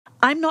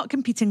I'm not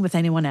competing with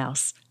anyone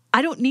else.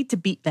 I don't need to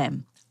beat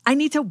them. I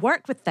need to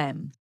work with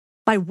them.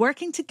 By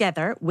working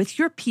together with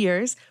your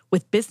peers,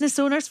 with business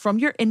owners from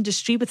your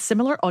industry with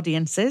similar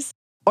audiences,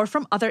 or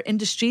from other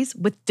industries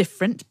with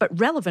different but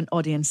relevant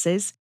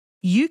audiences,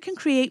 you can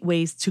create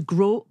ways to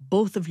grow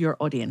both of your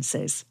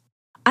audiences.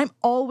 I'm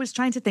always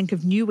trying to think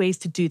of new ways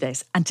to do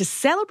this, and to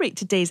celebrate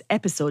today's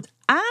episode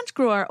and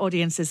grow our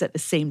audiences at the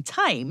same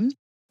time,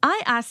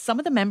 I asked some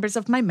of the members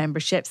of my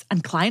memberships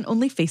and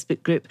client-only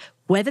Facebook group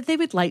whether they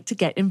would like to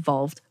get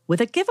involved with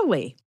a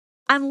giveaway.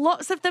 And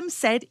lots of them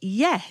said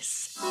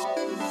yes.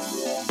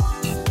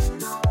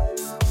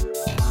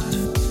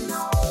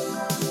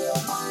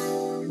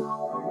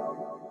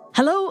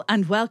 Hello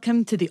and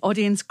welcome to the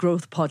Audience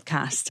Growth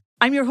Podcast.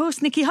 I'm your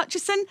host, Nikki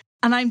Hutchison,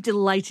 and I'm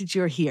delighted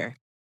you're here.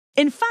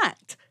 In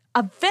fact,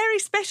 a very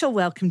special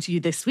welcome to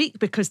you this week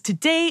because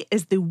today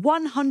is the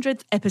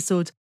 100th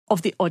episode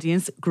of the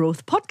Audience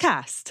Growth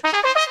Podcast.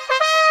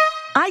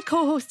 I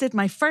co-hosted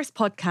my first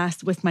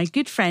podcast with my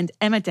good friend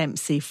Emma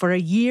Dempsey for a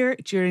year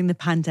during the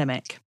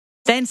pandemic,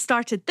 then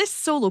started this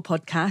solo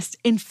podcast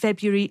in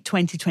February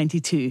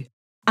 2022.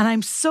 And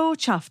I'm so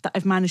chuffed that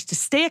I've managed to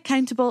stay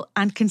accountable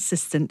and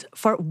consistent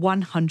for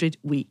 100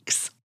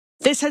 weeks.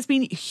 This has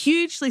been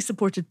hugely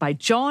supported by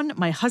John,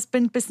 my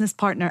husband, business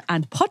partner,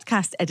 and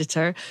podcast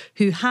editor,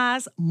 who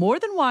has more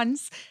than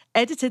once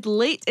edited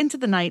late into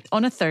the night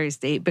on a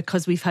Thursday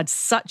because we've had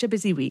such a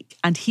busy week.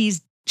 And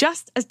he's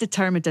just as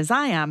determined as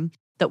I am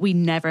that we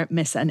never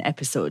miss an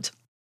episode.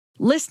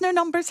 Listener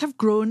numbers have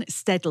grown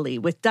steadily,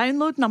 with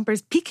download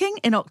numbers peaking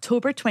in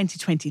October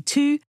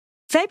 2022,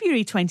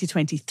 February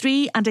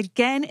 2023, and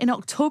again in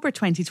October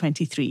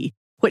 2023,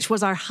 which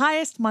was our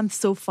highest month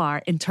so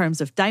far in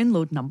terms of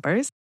download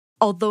numbers,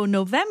 although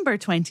November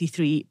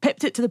 23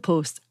 pipped it to the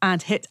post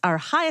and hit our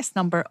highest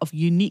number of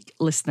unique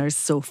listeners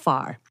so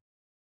far.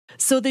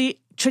 So the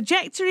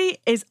trajectory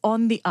is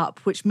on the up,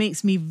 which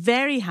makes me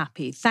very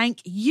happy.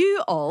 Thank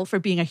you all for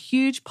being a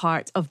huge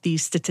part of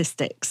these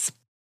statistics.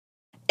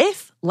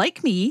 If,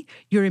 like me,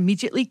 you're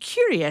immediately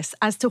curious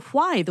as to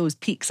why those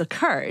peaks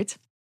occurred,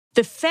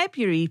 the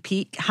February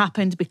peak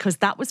happened because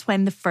that was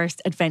when the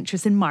first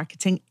Adventures in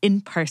Marketing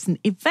in-person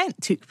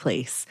event took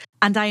place.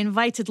 And I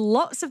invited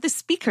lots of the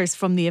speakers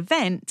from the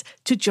event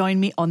to join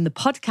me on the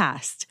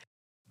podcast,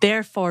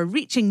 therefore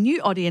reaching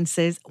new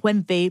audiences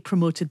when they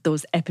promoted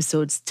those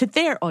episodes to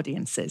their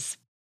audiences.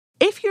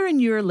 If you're a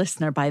newer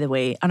listener, by the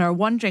way, and are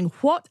wondering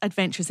what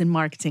Adventures in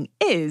Marketing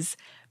is,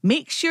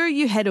 make sure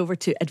you head over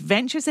to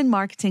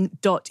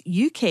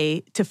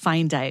adventuresinmarketing.uk to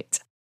find out.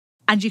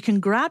 And you can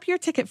grab your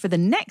ticket for the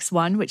next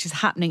one, which is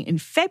happening in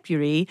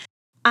February,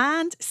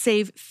 and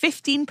save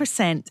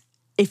 15%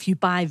 if you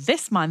buy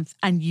this month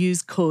and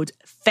use code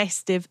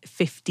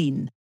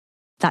FESTIVE15.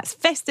 That's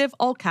festive,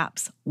 all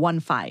caps,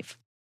 15.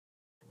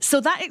 So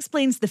that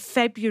explains the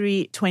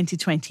February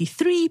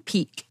 2023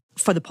 peak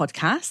for the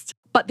podcast.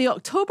 But the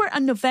October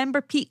and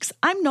November peaks,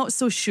 I'm not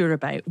so sure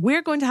about.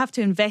 We're going to have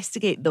to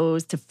investigate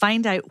those to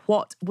find out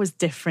what was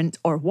different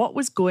or what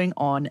was going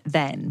on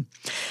then.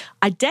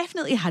 I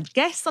definitely had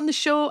guests on the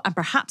show, and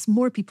perhaps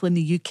more people in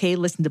the UK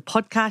listen to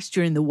podcasts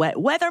during the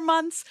wet weather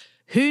months.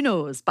 Who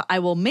knows? But I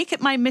will make it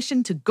my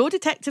mission to go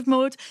detective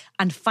mode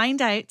and find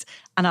out,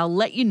 and I'll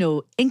let you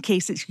know in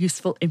case it's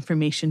useful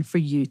information for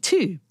you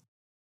too.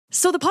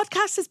 So the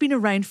podcast has been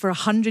around for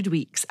 100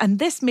 weeks, and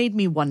this made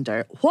me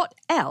wonder, what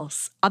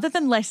else, other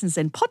than lessons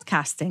in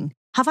podcasting,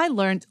 have I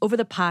learned over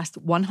the past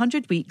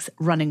 100 weeks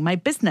running my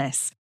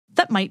business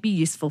that might be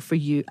useful for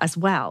you as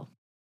well?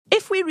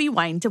 If we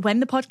rewind to when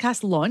the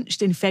podcast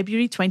launched in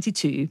February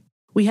 22,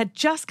 we had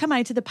just come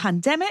out of the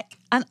pandemic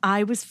and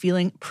I was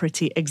feeling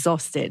pretty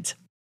exhausted.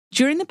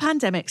 During the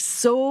pandemic,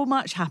 so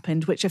much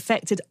happened which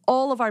affected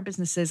all of our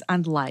businesses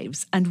and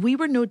lives, and we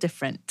were no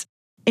different.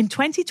 In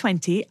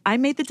 2020, I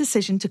made the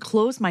decision to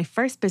close my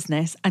first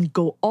business and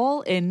go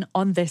all in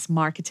on this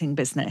marketing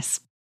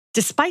business.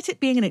 Despite it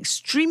being an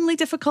extremely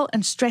difficult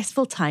and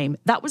stressful time,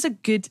 that was a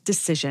good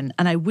decision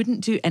and I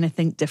wouldn't do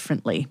anything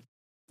differently.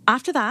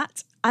 After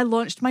that, I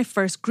launched my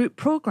first group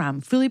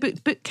program, Fully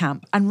Booked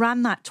Bootcamp, and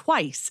ran that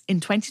twice in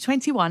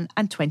 2021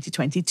 and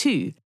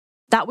 2022.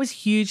 That was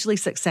hugely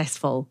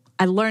successful.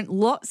 I learned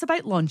lots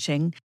about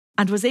launching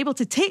and was able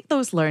to take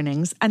those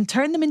learnings and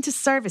turn them into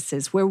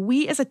services where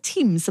we as a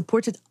team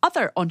supported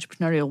other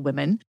entrepreneurial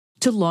women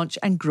to launch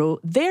and grow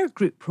their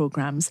group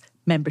programs,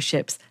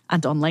 memberships,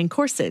 and online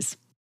courses.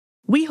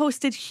 We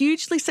hosted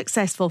hugely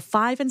successful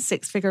 5- and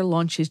 6-figure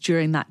launches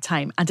during that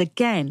time and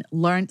again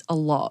learned a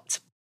lot.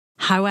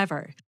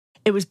 However,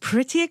 it was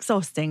pretty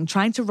exhausting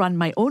trying to run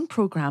my own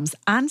programs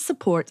and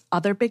support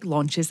other big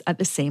launches at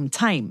the same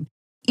time,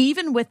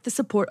 even with the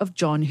support of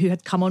John, who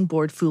had come on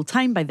board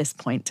full-time by this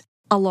point,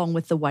 along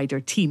with the wider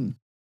team.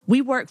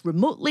 We work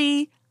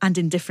remotely and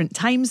in different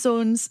time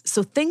zones,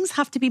 so things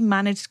have to be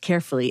managed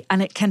carefully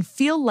and it can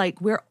feel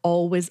like we're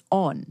always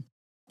on.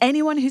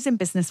 Anyone who's in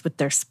business with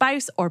their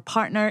spouse or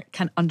partner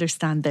can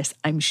understand this,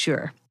 I'm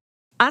sure.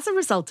 As a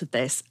result of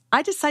this,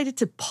 I decided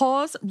to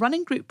pause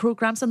running group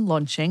programs and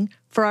launching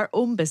for our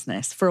own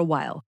business for a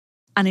while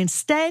and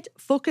instead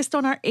focused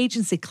on our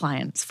agency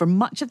clients for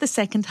much of the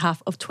second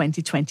half of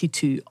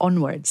 2022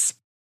 onwards.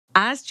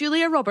 As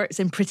Julia Roberts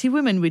in Pretty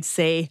Woman would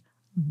say,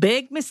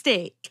 big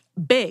mistake,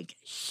 big,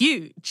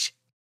 huge.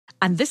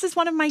 And this is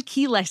one of my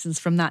key lessons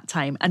from that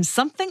time and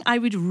something I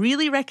would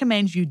really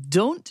recommend you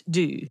don't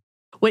do,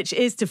 which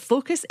is to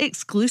focus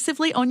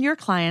exclusively on your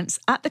clients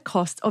at the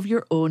cost of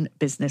your own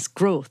business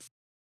growth.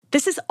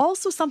 This is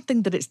also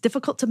something that it's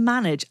difficult to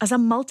manage as a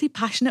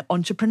multi-passionate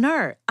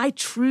entrepreneur. I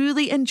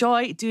truly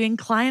enjoy doing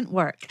client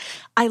work.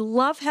 I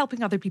love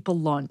helping other people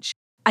launch.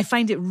 I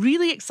find it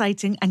really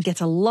exciting and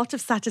get a lot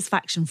of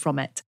satisfaction from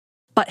it.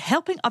 But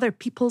helping other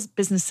people's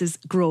businesses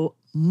grow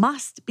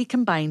must be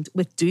combined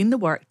with doing the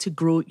work to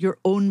grow your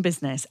own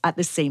business at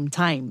the same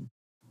time.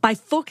 By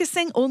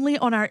focusing only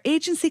on our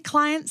agency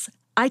clients,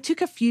 I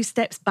took a few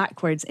steps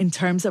backwards in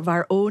terms of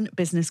our own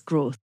business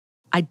growth.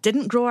 I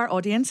didn't grow our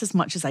audience as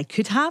much as I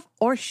could have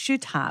or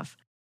should have.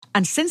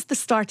 And since the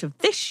start of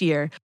this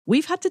year,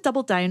 we've had to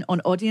double down on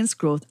audience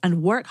growth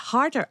and work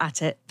harder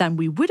at it than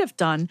we would have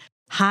done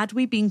had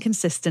we been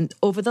consistent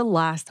over the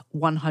last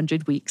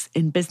 100 weeks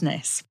in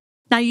business.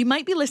 Now, you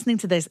might be listening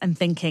to this and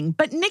thinking,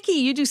 but Nikki,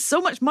 you do so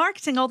much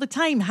marketing all the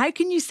time. How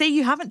can you say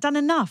you haven't done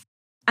enough?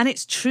 And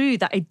it's true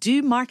that I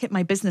do market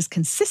my business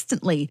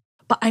consistently,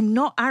 but I'm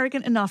not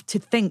arrogant enough to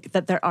think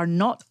that there are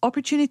not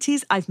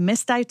opportunities I've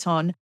missed out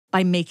on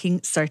by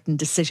making certain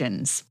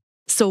decisions.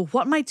 So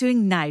what am I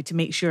doing now to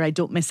make sure I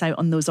don't miss out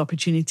on those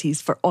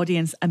opportunities for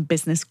audience and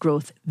business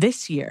growth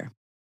this year?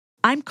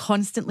 I'm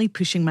constantly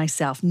pushing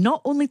myself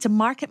not only to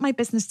market my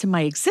business to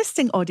my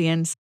existing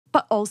audience,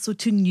 but also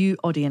to new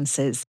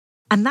audiences.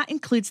 And that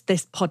includes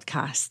this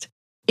podcast.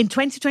 In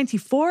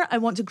 2024, I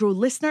want to grow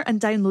listener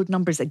and download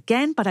numbers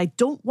again, but I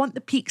don't want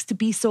the peaks to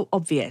be so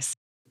obvious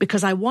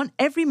because I want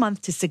every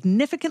month to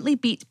significantly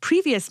beat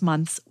previous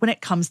months when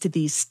it comes to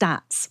these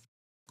stats.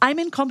 I'm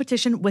in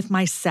competition with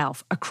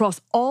myself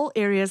across all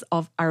areas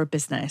of our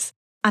business,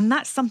 and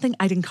that's something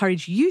I'd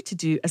encourage you to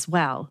do as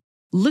well.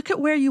 Look at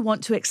where you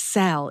want to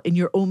excel in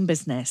your own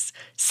business,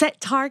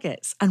 set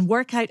targets, and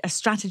work out a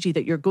strategy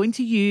that you're going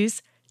to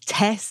use,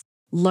 test,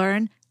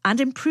 learn, and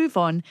improve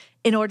on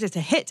in order to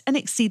hit and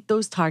exceed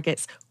those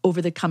targets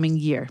over the coming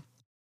year.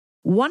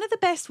 One of the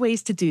best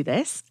ways to do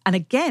this, and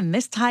again,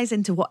 this ties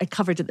into what I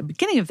covered at the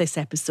beginning of this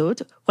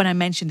episode when I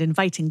mentioned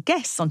inviting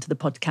guests onto the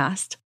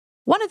podcast,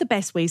 one of the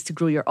best ways to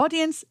grow your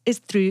audience is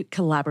through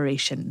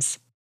collaborations.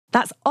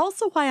 That's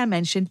also why I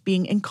mentioned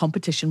being in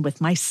competition with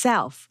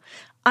myself.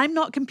 I'm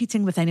not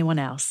competing with anyone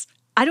else.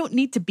 I don't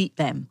need to beat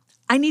them.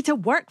 I need to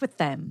work with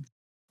them.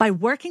 By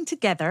working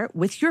together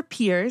with your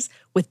peers,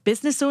 with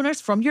business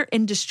owners from your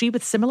industry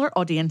with similar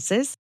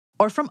audiences,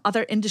 or from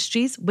other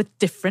industries with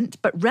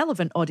different but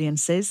relevant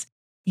audiences,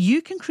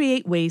 you can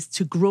create ways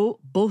to grow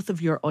both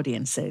of your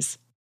audiences.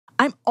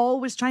 I'm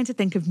always trying to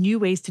think of new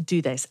ways to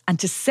do this, and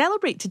to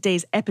celebrate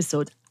today's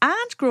episode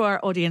and grow our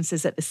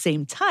audiences at the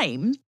same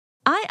time,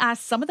 I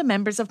asked some of the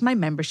members of my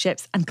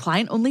memberships and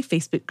client-only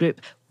Facebook group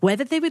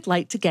whether they would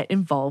like to get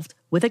involved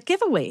with a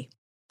giveaway.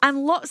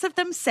 And lots of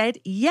them said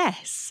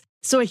yes.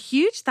 So a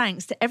huge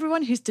thanks to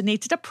everyone who's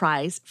donated a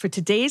prize for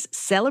today's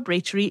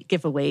celebratory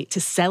giveaway to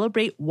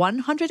celebrate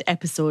 100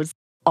 episodes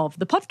of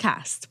the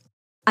podcast.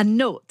 And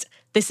note,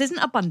 this isn't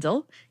a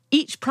bundle.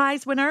 Each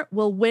prize winner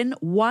will win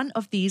one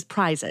of these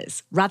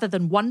prizes rather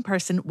than one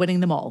person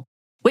winning them all,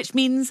 which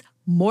means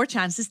more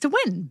chances to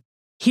win.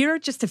 Here are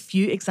just a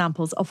few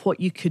examples of what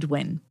you could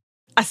win.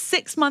 A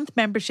 6-month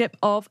membership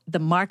of the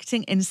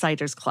Marketing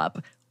Insiders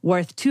Club,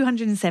 worth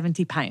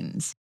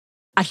 £270.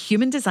 A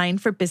Human Design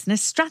for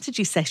Business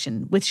strategy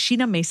session with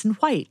Sheena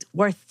Mason-White,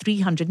 worth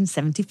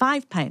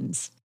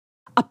 £375.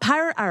 A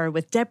Power Hour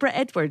with Deborah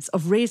Edwards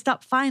of Raised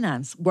Up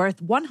Finance,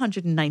 worth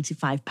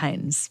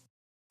 £195.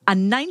 A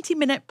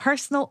 90-minute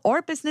personal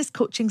or business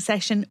coaching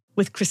session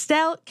with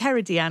Christelle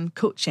Keredian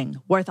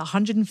Coaching, worth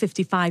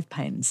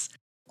 £155.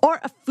 Or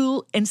a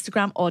full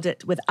Instagram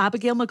audit with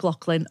Abigail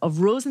McLaughlin of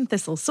Rose and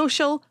Thistle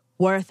Social,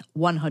 worth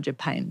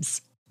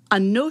 £100. A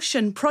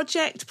Notion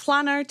project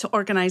planner to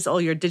organise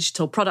all your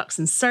digital products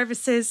and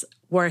services,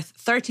 worth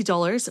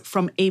 $30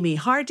 from Amy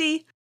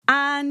Hardy,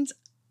 and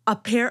a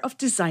pair of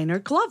designer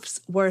gloves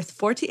worth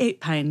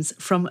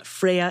 £48 from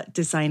Freya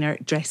Designer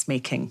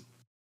Dressmaking.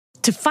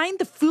 To find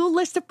the full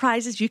list of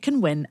prizes you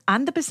can win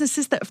and the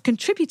businesses that have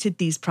contributed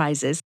these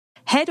prizes,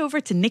 head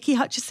over to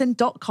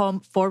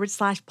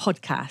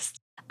nikkihutchison.com/podcast.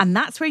 And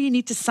that's where you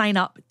need to sign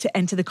up to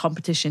enter the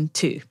competition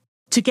too.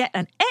 To get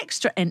an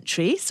extra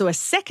entry, so a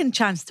second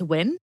chance to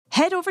win,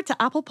 head over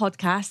to Apple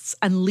Podcasts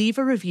and leave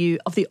a review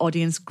of the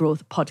Audience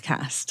Growth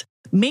Podcast.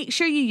 Make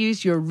sure you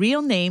use your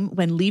real name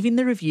when leaving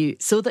the review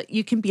so that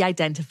you can be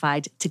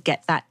identified to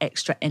get that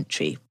extra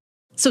entry.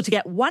 So to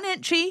get one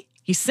entry,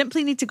 you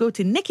simply need to go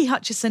to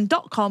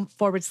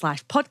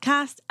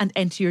nikkihutchison.com/podcast and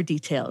enter your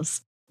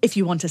details. If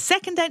you want a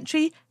second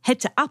entry, head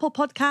to Apple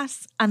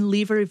Podcasts and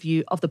leave a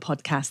review of the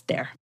podcast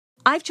there.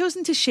 I've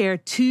chosen to share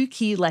 2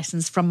 key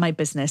lessons from my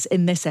business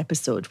in this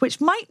episode,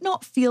 which might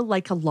not feel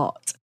like a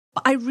lot,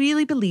 but I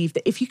really believe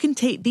that if you can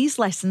take these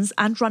lessons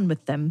and run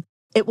with them,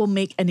 It will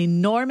make an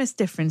enormous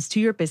difference to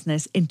your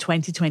business in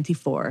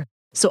 2024.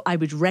 So I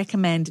would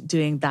recommend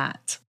doing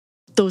that.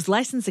 Those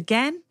lessons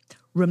again,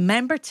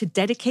 remember to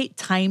dedicate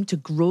time to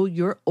grow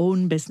your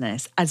own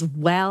business as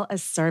well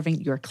as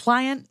serving your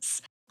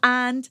clients,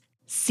 and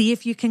see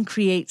if you can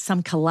create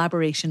some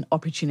collaboration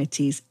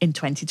opportunities in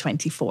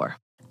 2024.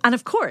 And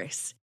of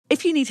course,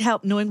 if you need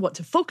help knowing what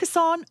to focus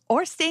on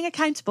or staying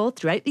accountable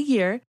throughout the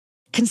year,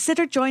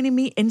 consider joining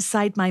me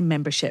inside my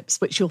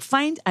memberships, which you'll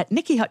find at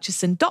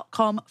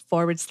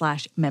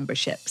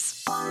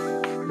nikkihutchison.com/memberships.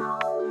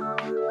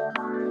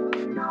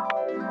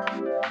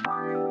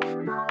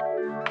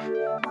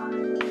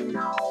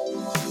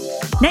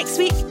 Next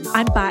week,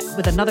 I'm back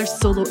with another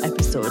solo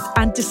episode.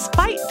 And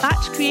despite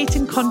batch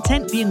creating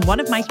content being one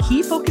of my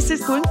key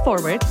focuses going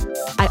forward,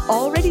 I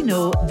already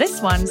know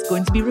this one's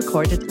going to be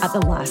recorded at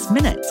the last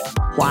minute.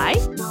 Why?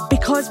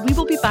 Because we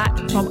will be back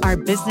from our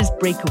business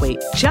breakaway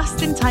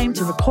just in time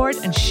to record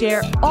and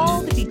share all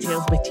the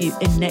details with you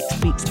in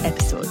next week's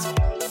episode.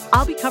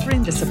 I'll be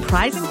covering the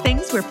surprising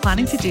things we're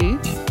planning to do,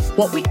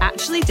 what we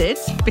actually did,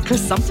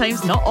 because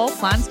sometimes not all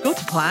plans go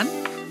to plan,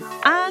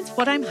 and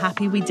what I'm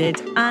happy we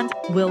did and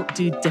will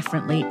do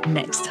differently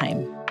next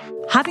time.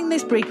 Having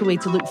this breakaway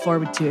to look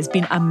forward to has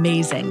been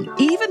amazing,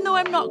 even though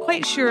I'm not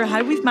quite sure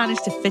how we've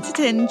managed to fit it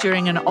in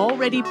during an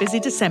already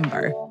busy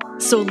December.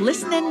 So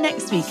listen in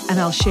next week and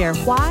I'll share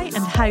why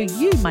and how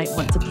you might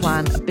want to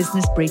plan a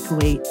business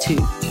breakaway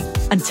too.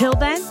 Until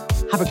then,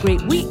 have a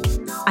great week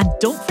and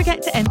don't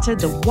forget to enter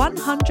the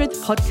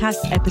 100th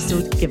podcast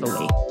episode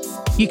giveaway.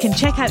 You can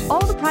check out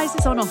all the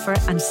prizes on offer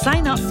and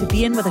sign up to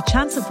be in with a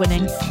chance of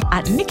winning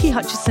at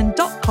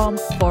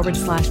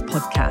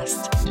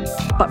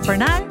nikkihutchison.com/podcast. But for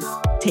now,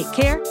 take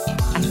care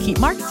and keep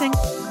marketing.